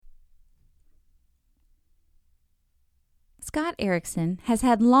Scott Erickson has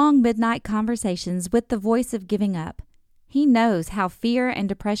had long midnight conversations with the voice of giving up. He knows how fear and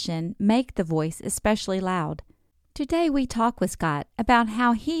depression make the voice especially loud. Today we talk with Scott about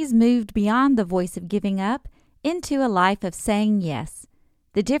how he's moved beyond the voice of giving up into a life of saying yes,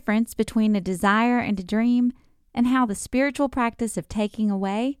 the difference between a desire and a dream, and how the spiritual practice of taking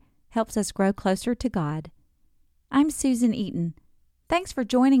away helps us grow closer to God. I'm Susan Eaton. Thanks for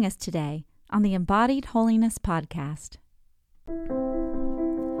joining us today on the Embodied Holiness Podcast.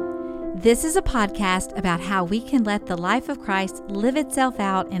 This is a podcast about how we can let the life of Christ live itself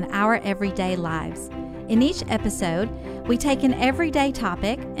out in our everyday lives. In each episode, we take an everyday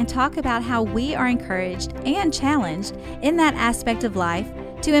topic and talk about how we are encouraged and challenged in that aspect of life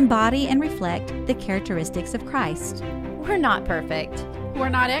to embody and reflect the characteristics of Christ. We're not perfect. We're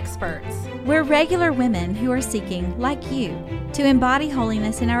not experts. We're regular women who are seeking, like you, to embody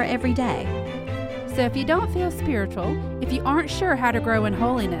holiness in our everyday. So if you don't feel spiritual, if you aren't sure how to grow in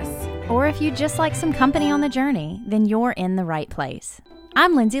holiness, or if you just like some company on the journey, then you're in the right place.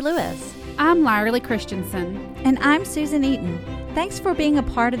 I'm Lindsay Lewis. I'm Lyerly Christensen. And I'm Susan Eaton. Thanks for being a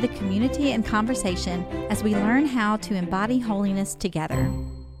part of the community and conversation as we learn how to embody holiness together.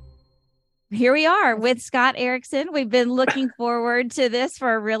 Here we are with Scott Erickson. We've been looking forward to this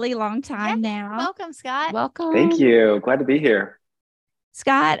for a really long time now. Welcome, Scott. Welcome. Thank you. Glad to be here.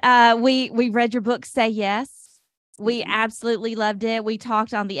 Scott, we read your book, Say Yes. We absolutely loved it. We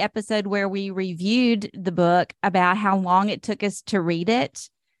talked on the episode where we reviewed the book about how long it took us to read it.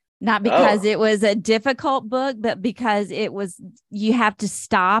 Not because it was a difficult book, but because you have to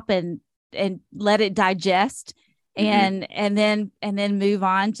stop and let it digest and then move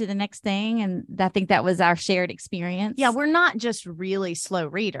on to the next thing. And I think that was our shared experience. Yeah, we're not just really slow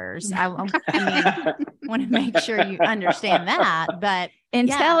readers. I mean, want to make sure you understand that, but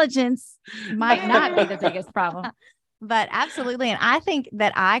intelligence might not be the biggest problem. But absolutely. And I think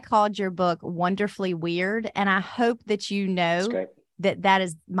that I called your book wonderfully weird. And I hope that you know that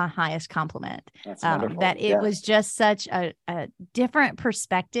is my highest compliment. That's wonderful. That it was just such a different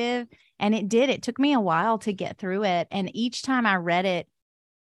perspective. And it took me a while to get through it. And each time I read it,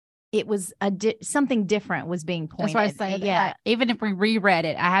 it was something different was being pointed. That's why I say that. Even if we reread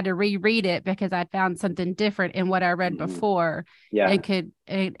it, I had to reread it because I found something different in what I read before. Yeah.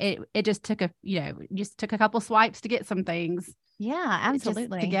 It just took a couple swipes to get some things. Yeah,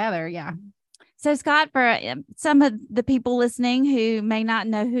 absolutely. Together. Yeah. So Scott, for some of the people listening who may not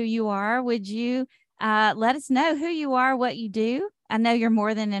know who you are, would you let us know who you are, what you do? I know you're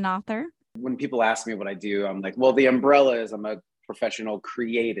more than an author. When people ask me what I do, I'm like, well, the umbrella is I'm a professional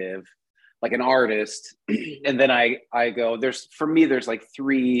creative, like an artist. And then I go, there's like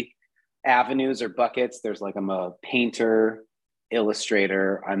three avenues or buckets. There's like, I'm a painter,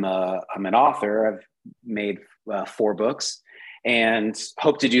 illustrator. I'm an author. I've made 4 books and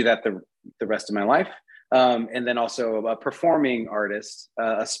hope to do that the rest of my life. And then also a performing artist,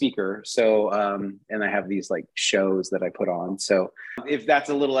 a speaker. So, and I have these like shows that I put on. So if that's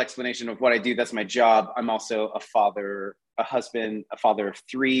a little explanation of what I do, that's my job. I'm also a father, a husband, a father of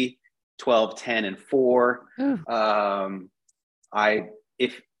 3, 12, 10, and 4. I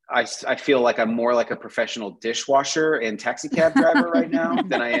feel like I'm more like a professional dishwasher and taxi cab driver right now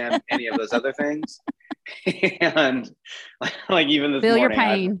than I am any of those other things. And like even this Feel morning, your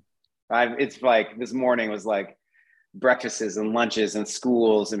pain. It's like this morning was like breakfasts and lunches and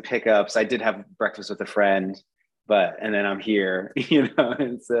schools and pickups. I did have breakfast with a friend, and then I'm here,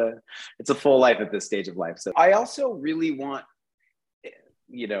 it's a full life at this stage of life. So I also really want,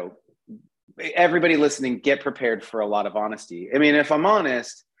 everybody listening, get prepared for a lot of honesty. I mean, if I'm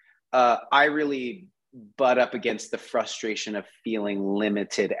honest, I really butt up against the frustration of feeling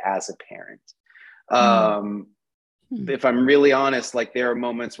limited as a parent. If I'm really honest, like there are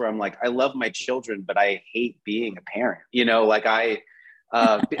moments where I'm like, I love my children, but I hate being a parent, that's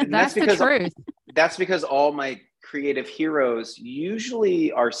the truth. That's because all my creative heroes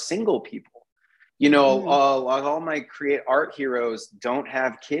usually are single people, all my art heroes don't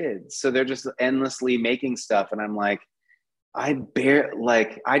have kids. So they're just endlessly making stuff. And I'm like, I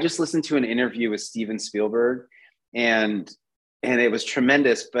just listened to an interview with Steven Spielberg and it was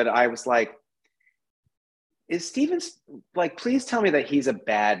tremendous, but I was like, is Steven's like, please tell me that he's a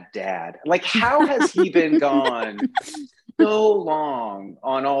bad dad. Like, how has he been gone so long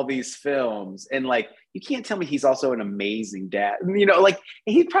on all these films? And like, you can't tell me he's also an amazing dad. Like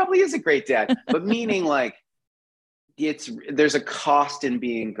he probably is a great dad, but meaning like there's a cost in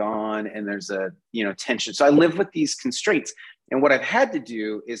being gone and there's a, tension. So I live with these constraints. And what I've had to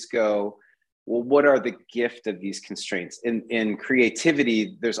do is go, well, what are the gift of these constraints? In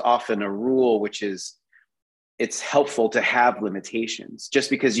creativity, there's often a rule, which is, it's helpful to have limitations. Just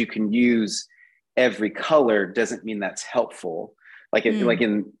because you can use every color doesn't mean that's helpful. Like like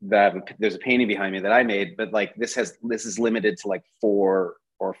in there's a painting behind me that I made, but like this is limited to like 4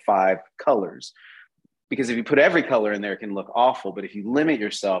 or 5 colors. Because if you put every color in there, it can look awful. But if you limit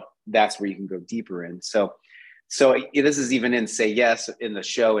yourself, that's where you can go deeper in. So this is even in Say Yes in the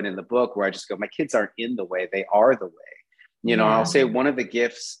show and in the book, where I just go, my kids aren't in the way, they are the way. You know, I'll say one of the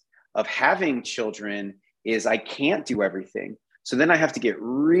gifts of having children is I can't do everything. So then I have to get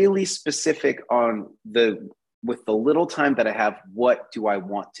really specific with the little time that I have, what do I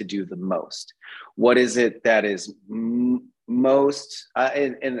want to do the most? What is it that is most,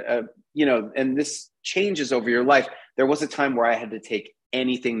 you know, and this changes over your life. There was a time where I had to take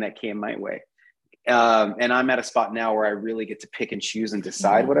anything that came my way. And I'm at a spot now where I really get to pick and choose and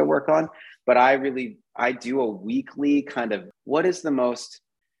decide what I work on. But I do a weekly kind of, what is the most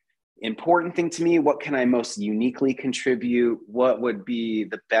important thing to me? What can I most uniquely contribute? What would be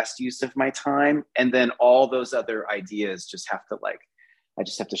the best use of my time? And then all those other ideas I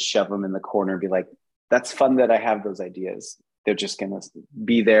just have to shove them in the corner and be like, that's fun that I have those ideas. They're just going to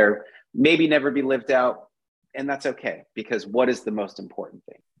be there, maybe never be lived out. And that's okay, because what is the most important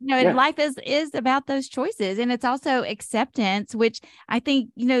thing? You know, life is about those choices. And it's also acceptance, which I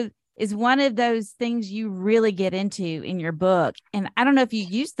think, you know, is one of those things you really get into in your book. And I don't know if you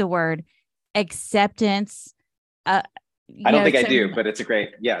use the word acceptance. I don't think I do, but it's a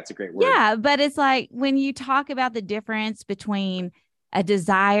great word. Yeah. But it's like when you talk about the difference between a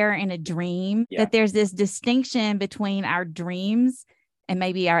desire and a dream, that there's this distinction between our dreams and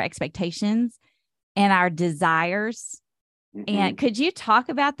maybe our expectations and our desires. And could you talk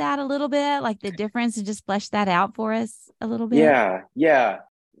about that a little bit, like the difference, and just flesh that out for us a little bit? Yeah.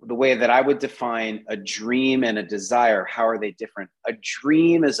 The way that I would define a dream and a desire, how are they different? A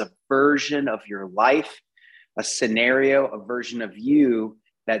dream is a version of your life, a scenario, a version of you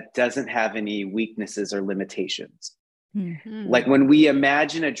that doesn't have any weaknesses or limitations. Like when we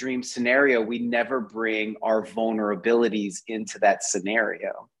imagine a dream scenario, we never bring our vulnerabilities into that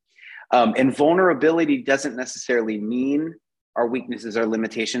scenario. And vulnerability doesn't necessarily mean our weaknesses or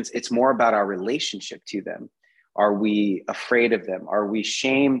limitations. It's more about our relationship to them. Are we afraid of them? Are we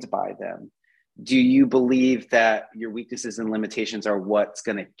shamed by them? Do you believe that your weaknesses and limitations are what's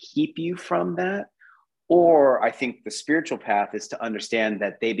going to keep you from that? Or I think the spiritual path is to understand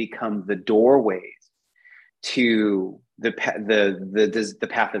that they become the doorways to the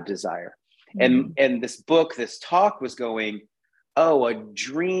path of desire. And this talk was going, oh, a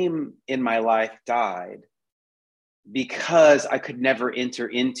dream in my life died because I could never enter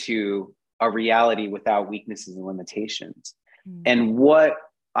into a reality without weaknesses and limitations. And what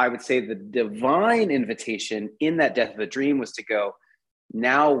I would say the divine invitation in that death of a dream was to go,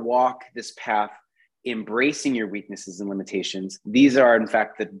 now walk this path, embracing your weaknesses and limitations. These are, in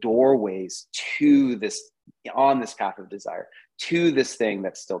fact, the doorways to this, on this path of desire, to this thing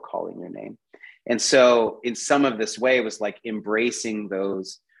that's still calling your name. And so in some of this way, it was like embracing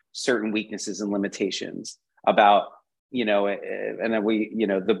those certain weaknesses and limitations about, you know, and then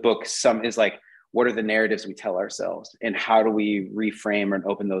the book is like, what are the narratives we tell ourselves and how do we reframe and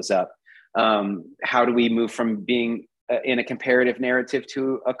open those up? How do we move from being in a comparative narrative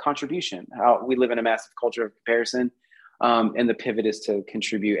to a contribution? How we live in a massive culture of comparison. And the pivot is to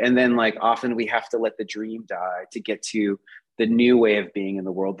contribute. And then like often we have to let the dream die to get to the new way of being in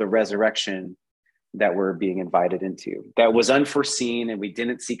the world, the resurrection that we're being invited into, that was unforeseen and we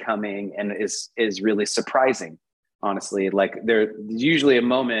didn't see coming, and is really surprising, honestly. Like there's usually a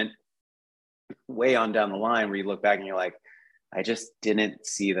moment way on down the line where you look back and you're like, I just didn't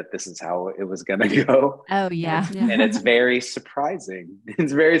see that this is how it was going to go. Oh yeah. And it's very surprising.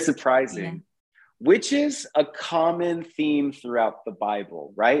 It's very surprising, which is a common theme throughout the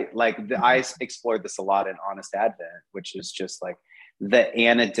Bible, right? Like I explored this a lot in Honest Advent, which is just like the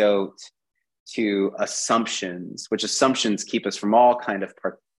antidote to assumptions, which assumptions keep us from all kind of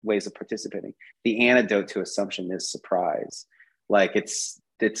ways of participating. The antidote to assumption is surprise. Like it's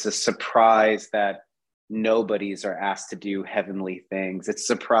a surprise that nobodies are asked to do heavenly things. It's a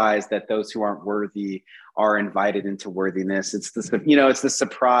surprise that those who aren't worthy are invited into worthiness. It's the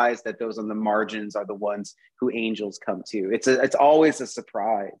surprise that those on the margins are the ones who angels come to. It's always a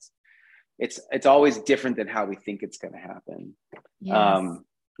surprise. It's always different than how we think it's going to happen. Yes.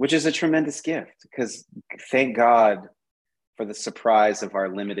 Which is a tremendous gift, because thank God for the surprise of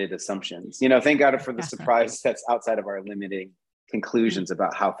our limited assumptions. Thank God for the surprise that's outside of our limiting conclusions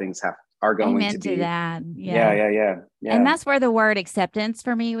about how things are going to be. That. Yeah. And that's where the word acceptance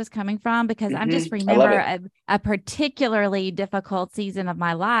for me was coming from, because I just remember a particularly difficult season of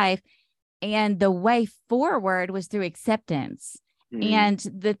my life. And the way forward was through acceptance. And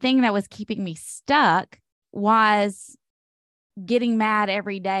the thing that was keeping me stuck was getting mad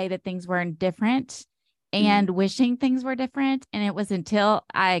every day that things weren't different and wishing things were different. And it was until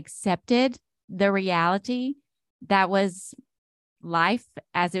I accepted the reality that was life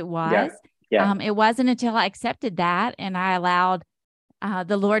as it was. It wasn't until I accepted that and I allowed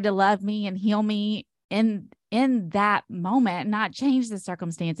the Lord to love me and heal me in that moment, not change the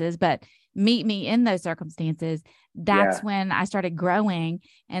circumstances, but meet me in those circumstances. That's when I started growing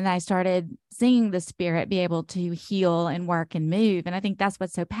and I started seeing the Spirit be able to heal and work and move. And I think that's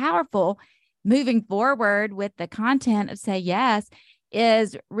what's so powerful moving forward with the content of Say Yes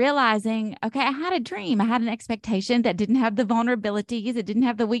is realizing, okay, I had a dream. I had an expectation that didn't have the vulnerabilities. It didn't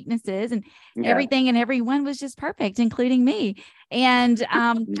have the weaknesses, and everything and everyone was just perfect, including me. And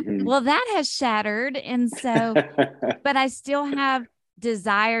well, that has shattered. And so, but I still have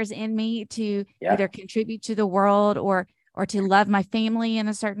desires in me to either contribute to the world or to love my family in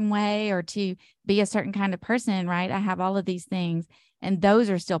a certain way or to be a certain kind of person, right? I have all of these things, and those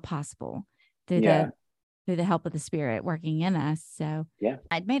are still possible through the help of the Spirit working in us. So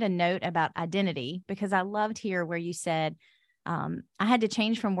I'd made a note about identity because I loved here where you said I had to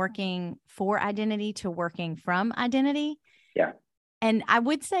change from working for identity to working from identity. And I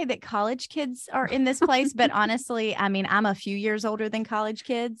would say that college kids are in this place, but honestly, I mean, I'm a few years older than college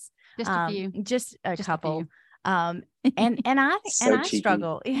kids. Just a few. Just a couple. And I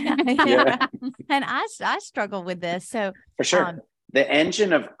struggle. And I struggle with this. So for sure. The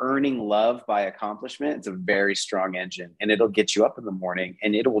engine of earning love by accomplishment is a very strong engine, and it'll get you up in the morning,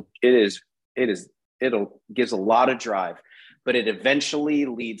 and it'll gives a lot of drive, but it eventually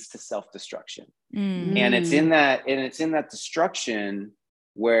leads to self-destruction. And it's in that destruction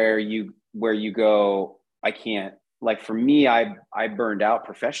where you go, I can't, like for me, I burned out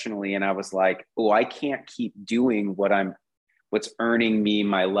professionally, and I was like, oh, I can't keep doing what's earning me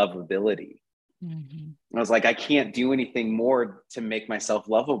my lovability. I was like, I can't do anything more to make myself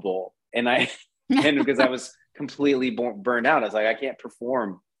lovable. And because I was completely burned out, I was like, I can't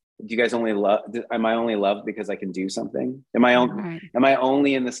perform. Do you guys am I only loved because I can do something? Am I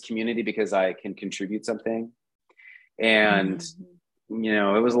only in this community because I can contribute something? And,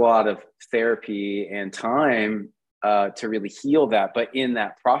 it was a lot of therapy and time to really heal that. But in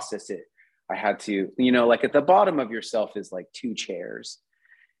that process, I had to, like at the bottom of yourself is like 2 chairs.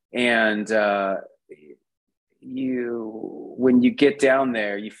 And when you get down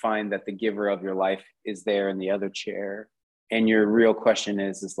there, you find that the giver of your life is there in the other chair. And your real question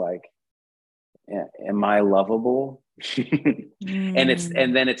is like, am I lovable? And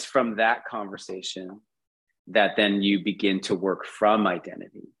then it's from that conversation that then you begin to work from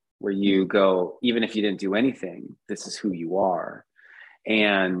identity, where you go, even if you didn't do anything, this is who you are.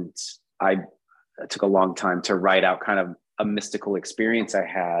 And it took a long time to write out kind of a mystical experience I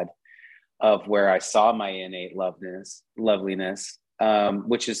had of where I saw my innate loveliness,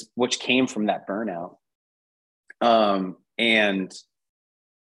 which came from that burnout. And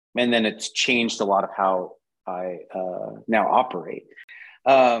then it's changed a lot of how I now operate.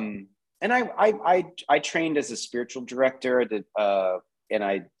 And I trained as a spiritual director, and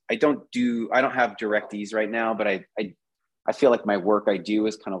I don't have directees right now, but I feel like my work I do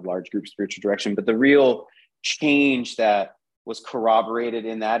is kind of large group spiritual direction. But the real change that was corroborated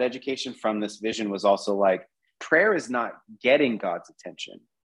in that education from this vision was also like, prayer is not getting God's attention.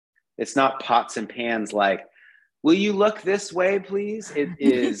 It's not pots and pans like, will you look this way, please? It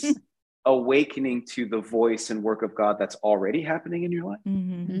is awakening to the voice and work of God that's already happening in your life.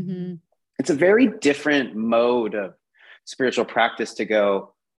 It's a very different mode of spiritual practice to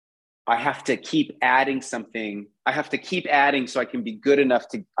go, I have to keep adding something. I have to keep adding so I can be good enough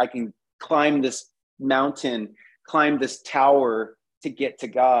I can climb this mountain, climb this tower to get to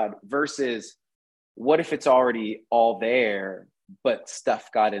God, versus what if it's already all there, but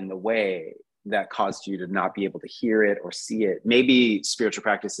stuff got in the way that caused you to not be able to hear it or see it. Maybe spiritual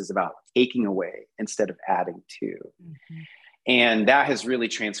practice is about taking away instead of adding to. And that has really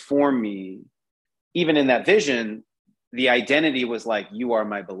transformed me. Even in that vision, the identity was like, you are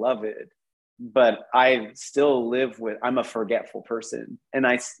my beloved, but I still I'm a forgetful person. And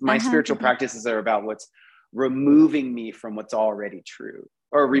my spiritual practices are about what's removing me from what's already true,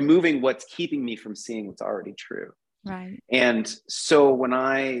 or removing what's keeping me from seeing what's already true. Right. And so when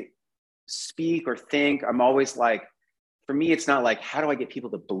I speak or think, I'm always like, for me, it's not like, how do I get people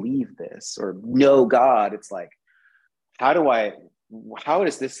to believe this or know God? It's like, how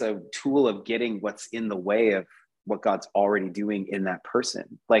is this a tool of getting what's in the way of what God's already doing in that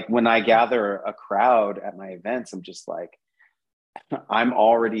person? Like when I gather a crowd at my events, I'm just like,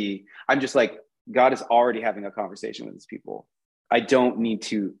 I'm just like, God is already having a conversation with his people. I don't need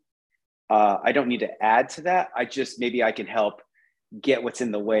to add to that. Maybe I can help get what's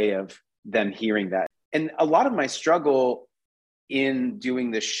in the way of them hearing that. And a lot of my struggle in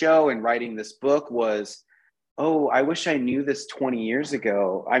doing this show and writing this book was, oh, I wish I knew this 20 years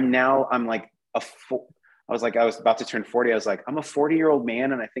ago. I was about to turn 40. I was like, I'm a 40-year-old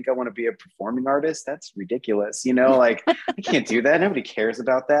man and I think I want to be a performing artist. That's ridiculous. Like I can't do that. Nobody cares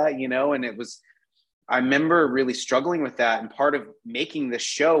about that, and I remember really struggling with that. And part of making this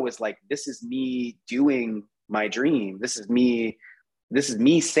show was like, this is me doing my dream. This is me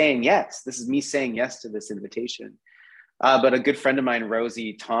saying yes. This is me saying yes to this invitation. But a good friend of mine,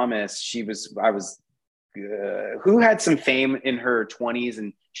 Rosie Thomas, who had some fame in her 20s,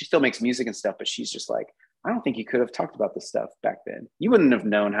 and she still makes music and stuff, but she's just like, I don't think you could have talked about this stuff back then. You wouldn't have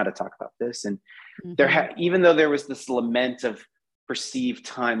known how to talk about this. And even though there was this lament of perceived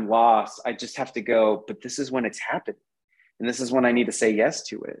time loss, I just have to go, but this is when it's happening. And this is when I need to say yes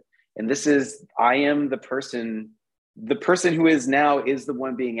to it. And I am the person who is now is the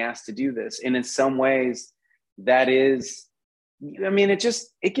one being asked to do this. And in some ways that is,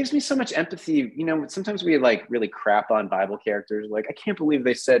 it gives me so much empathy. Sometimes we like really crap on Bible characters. Like, I can't believe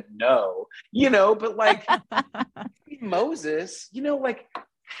they said no, but like Moses, like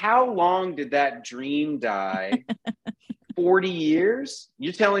how long did that dream die? 40 years?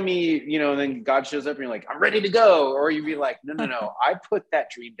 You're telling me, and then God shows up and you're like, I'm ready to go. Or you'd be like, no. I put that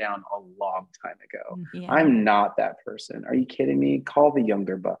dream down a long time ago. Yeah. I'm not that person. Are you kidding me? Call the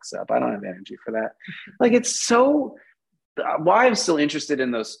younger bucks up. I don't have energy for that. Like, it's so, why I'm still interested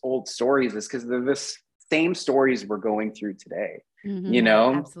in those old stories is because they're the same stories we're going through today.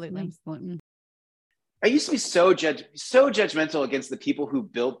 Absolutely. I used to be so judgmental against the people who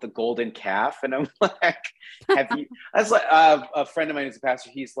built the golden calf, and I'm like, have you? I was like, a friend of mine who's a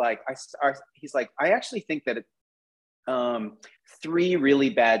pastor. He's like, I actually think that 3 really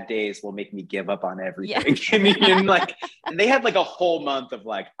bad days will make me give up on everything. Yeah. And like, they had like a whole month of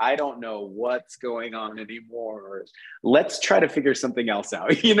like, I don't know what's going on anymore. Let's try to figure something else out.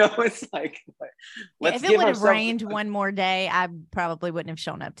 It's like let's if it would have rained one more day, I probably wouldn't have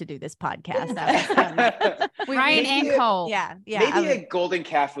shown up to do this podcast. Rain and cold. Yeah. Maybe a golden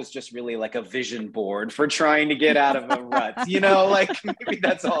calf was just really like a vision board for trying to get out of a rut. Like maybe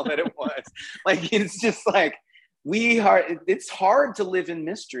that's all that it was. Like, it's just like, it's hard to live in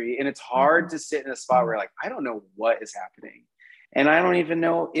mystery, and it's hard to sit in a spot where like, I don't know what is happening, and I don't even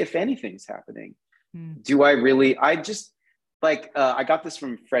know if anything's happening. I just like, I got this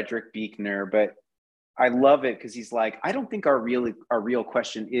from Frederick Buechner, but I love it because he's like, I don't think our real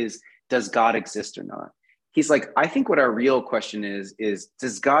question is, does God exist or not? He's like, I think what our real question is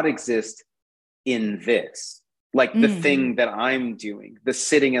does God exist in this? Like the thing that I'm doing, the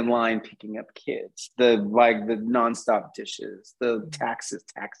sitting in line, picking up kids, the nonstop dishes, the tax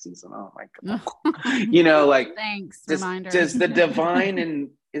season. Oh my God. Like, thanks. Does the divine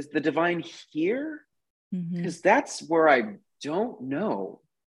is the divine here? Because that's where I don't know.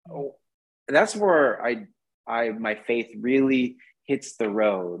 Oh, that's where my faith really hits the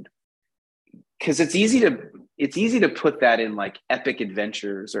road. Because it's easy to put that in like epic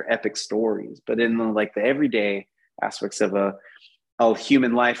adventures or epic stories, but in the everyday aspects of a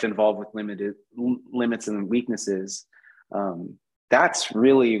human life involved with limits and weaknesses, that's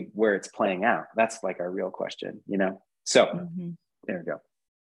really where it's playing out. That's like our real question, So there we go.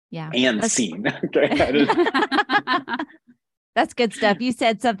 Yeah, and scene. That's good stuff. You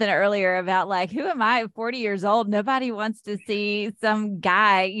said something earlier about like, who am I at 40 years old? Nobody wants to see some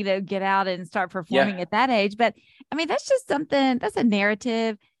guy, get out and start performing at that age. But that's just that's a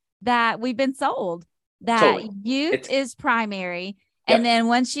narrative that we've been sold, that youth is primary. Yep. And then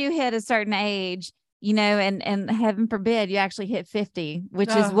once you hit a certain age, and heaven forbid you actually hit 50,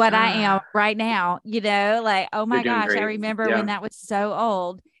 which is what I am right now, like, oh my gosh, great. I remember when that was so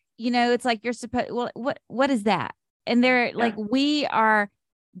old, it's like, you're supposed, what is that? And they're like, we are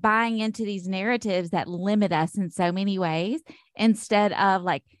buying into these narratives that limit us in so many ways, instead of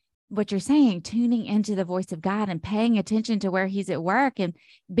like what you're saying, tuning into the voice of God and paying attention to where he's at work, and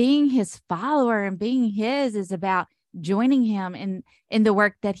being his follower and being his is about joining him in the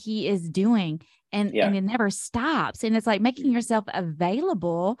work that he is doing. And it never stops. And it's like making yourself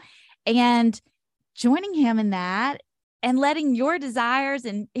available and joining him in that, and letting your desires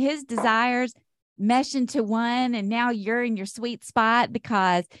and his desires mesh into one. And now you're in your sweet spot,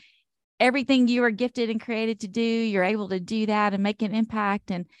 because everything you are gifted and created to do, you're able to do that and make an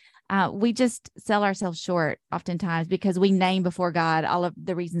impact. And we just sell ourselves short oftentimes because we name before God all of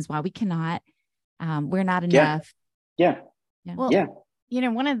the reasons why we cannot. We're not enough. Yeah. Well, yeah.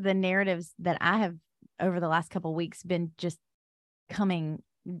 One of the narratives that I have over the last couple of weeks been just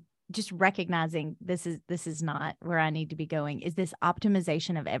recognizing this is not where I need to be going, is this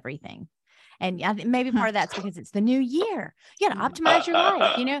optimization of everything. And I think maybe part of that's because it's the new year. You got to optimize your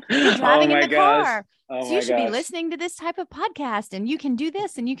life. You're driving in the car. So you should be listening to this type of podcast, and you can do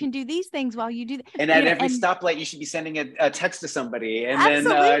this and you can do these things while you do that. And at every stoplight, you should be sending a text to somebody and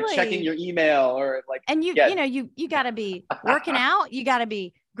absolutely. then checking your email or like. And you got to be working out. You got to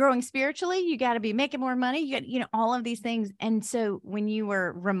be growing spiritually. You got to be making more money. You got, all of these things. And so when you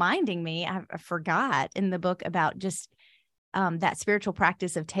were reminding me, I forgot in the book about just that spiritual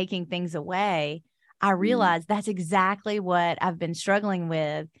practice of taking things away. I realized that's exactly what I've been struggling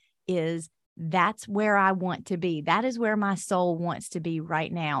with. That's where I want to be. That is where my soul wants to be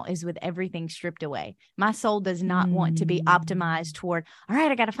right now, is with everything stripped away. My soul does not want to be optimized toward, all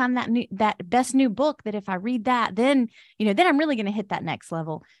right, I got to find that best new book that if I read that, then I'm really going to hit that next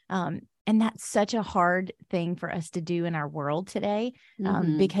level. And that's such a hard thing for us to do in our world today,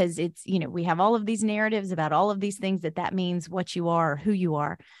 because it's, we have all of these narratives about all of these things that means what you are, or who you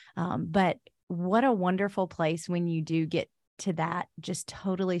are. But what a wonderful place when you do get to that, just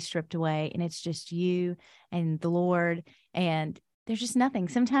totally stripped away, and it's just you and the Lord, and there's just nothing.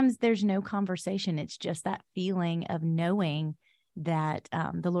 Sometimes there's no conversation. It's just that feeling of knowing that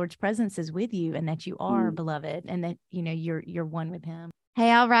the Lord's presence is with you, and that you are beloved, and that you're one with Him. Hey,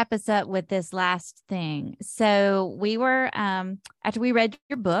 I'll wrap us up with this last thing. So we were after we read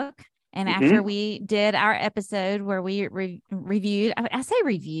your book, and after we did our episode where we reviewed, I say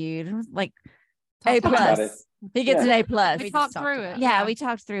reviewed, like A+. He gets an A+. We talked through it. Yeah, we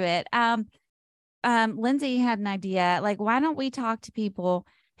talked through it. Lindsay had an idea, like, why don't we talk to people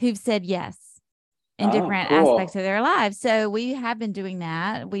who've said yes in different aspects of their lives? So we have been doing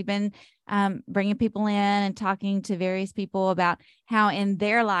that. We've been bringing people in and talking to various people about how in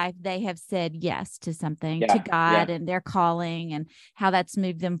their life they have said yes to something, to God and their calling, and how that's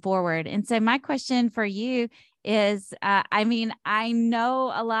moved them forward. And so my question for you is, I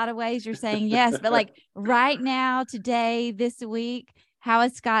know a lot of ways you're saying yes, but like right now, today, this week, how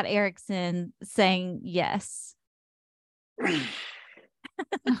is Scott Erickson saying yes?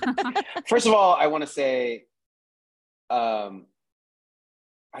 First of all, I want to say, I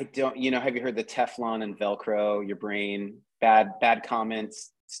don't, have you heard the Teflon and Velcro? Your brain, bad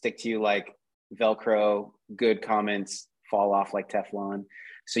comments stick to you like Velcro, good comments fall off like Teflon.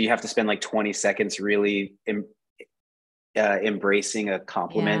 So you have to spend like 20 seconds really embracing a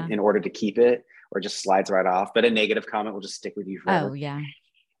compliment in order to keep it, or it just slides right off. But a negative comment will just stick with you forever. Oh yeah.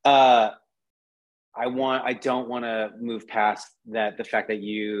 I don't want to move past that. The fact that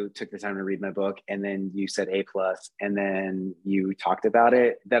you took the time to read my book, and then you said A+, and then you talked about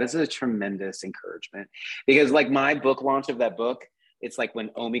it. That is a tremendous encouragement, because like my book launch of that book, it's like when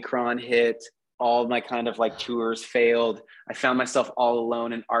Omicron hit, all my kind of like tours failed. I found myself all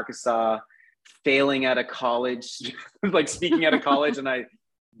alone in Arkansas, failing at a college, like speaking at a college, and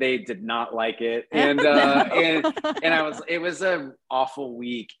they did not like it. And it was an awful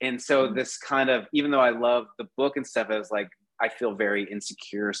week. And so this kind of, even though I love the book and stuff, I was like, I feel very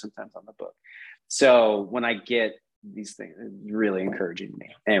insecure sometimes on the book. So when I get these things, it's really encouraging me.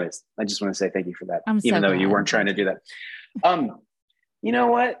 Anyways, I just want to say thank you for that. Even though you weren't trying to do that. You know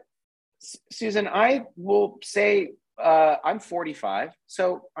what, Susan, I will say, I'm 45.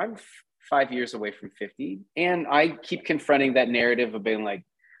 So I'm 5 years away from 50. And I keep confronting that narrative of being like,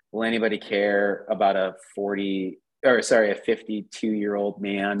 will anybody care about a 52-year-old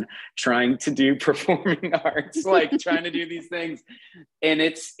man trying to do performing arts, like trying to do these things? And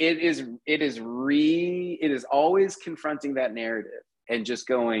it is always confronting that narrative and just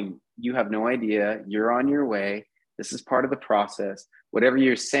going, you have no idea, you're on your way. This is part of the process. Whatever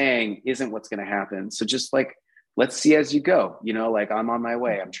you're saying isn't what's going to happen. So just like, let's see as you go, like I'm on my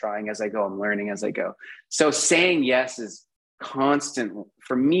way. I'm trying as I go. I'm learning as I go. So saying yes is constant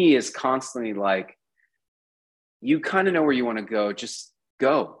for me, is constantly like, you kind of know where you want to go, just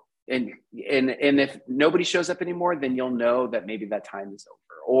go. And if nobody shows up anymore, then you'll know that maybe that time is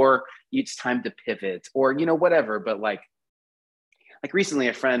over, or it's time to pivot, or whatever. But like recently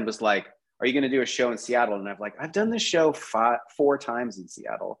a friend was like, are you going to do a show in Seattle? And I've done this show 4 times in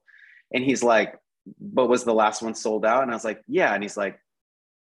Seattle. And he's like, but was the last one sold out? And I was like, yeah. And he's like,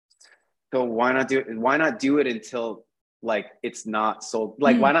 so why not do it? Why not do it until like it's not sold?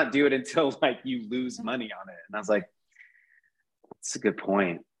 Like, why not do it until like you lose money on it? And I was like, that's a good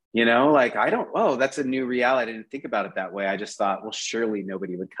point. Like that's a new reality. I didn't think about it that way. I just thought, well, surely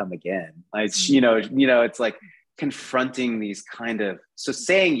nobody would come again. It's like confronting these kind of, so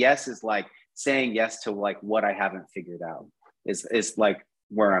saying yes is like saying yes to like what I haven't figured out. is like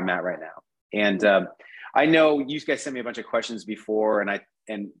where I'm at right now. And I know you guys sent me a bunch of questions before, and I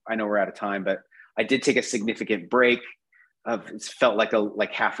know we're out of time, but I did take a significant break it felt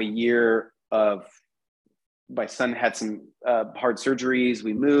like half a year of, my son had some hard surgeries.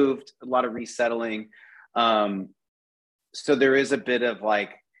 We moved, a lot of resettling. So there is a bit of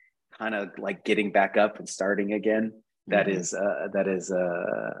like, kind of like getting back up and starting again. That's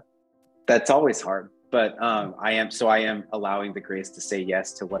always hard, but I am allowing the grace to say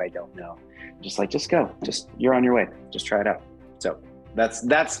yes to what I don't know. Just go, you're on your way, just try it out. So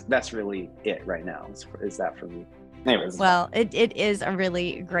that's really it right now, is that for me. Anyways. Well, it is a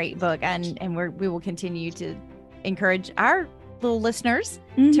really great book, and we will continue to encourage our little listeners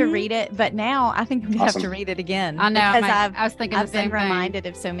to read it. But now I think we have to read it again. I know. Because I was thinking I've the same been thing. reminded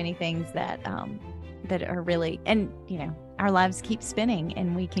of so many things that are really, and our lives keep spinning,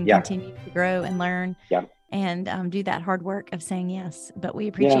 and we can continue to grow and learn and do that hard work of saying yes. But we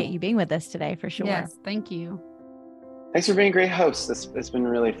appreciate you being with us today, for sure. Yes, thank you. Thanks for being a great host. It's been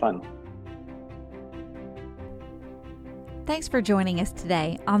really fun. Thanks for joining us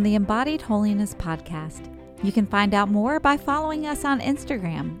today on the Embodied Holiness Podcast. You can find out more by following us on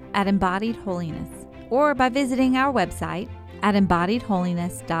Instagram at Embodied Holiness, or by visiting our website at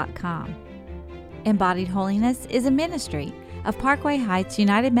embodiedholiness.com. Embodied Holiness is a ministry of Parkway Heights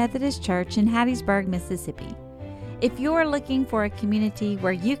United Methodist Church in Hattiesburg, Mississippi. If you're looking for a community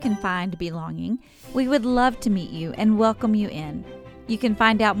where you can find belonging, we would love to meet you and welcome you in. You can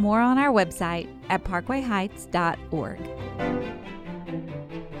find out more on our website at parkwayheights.org.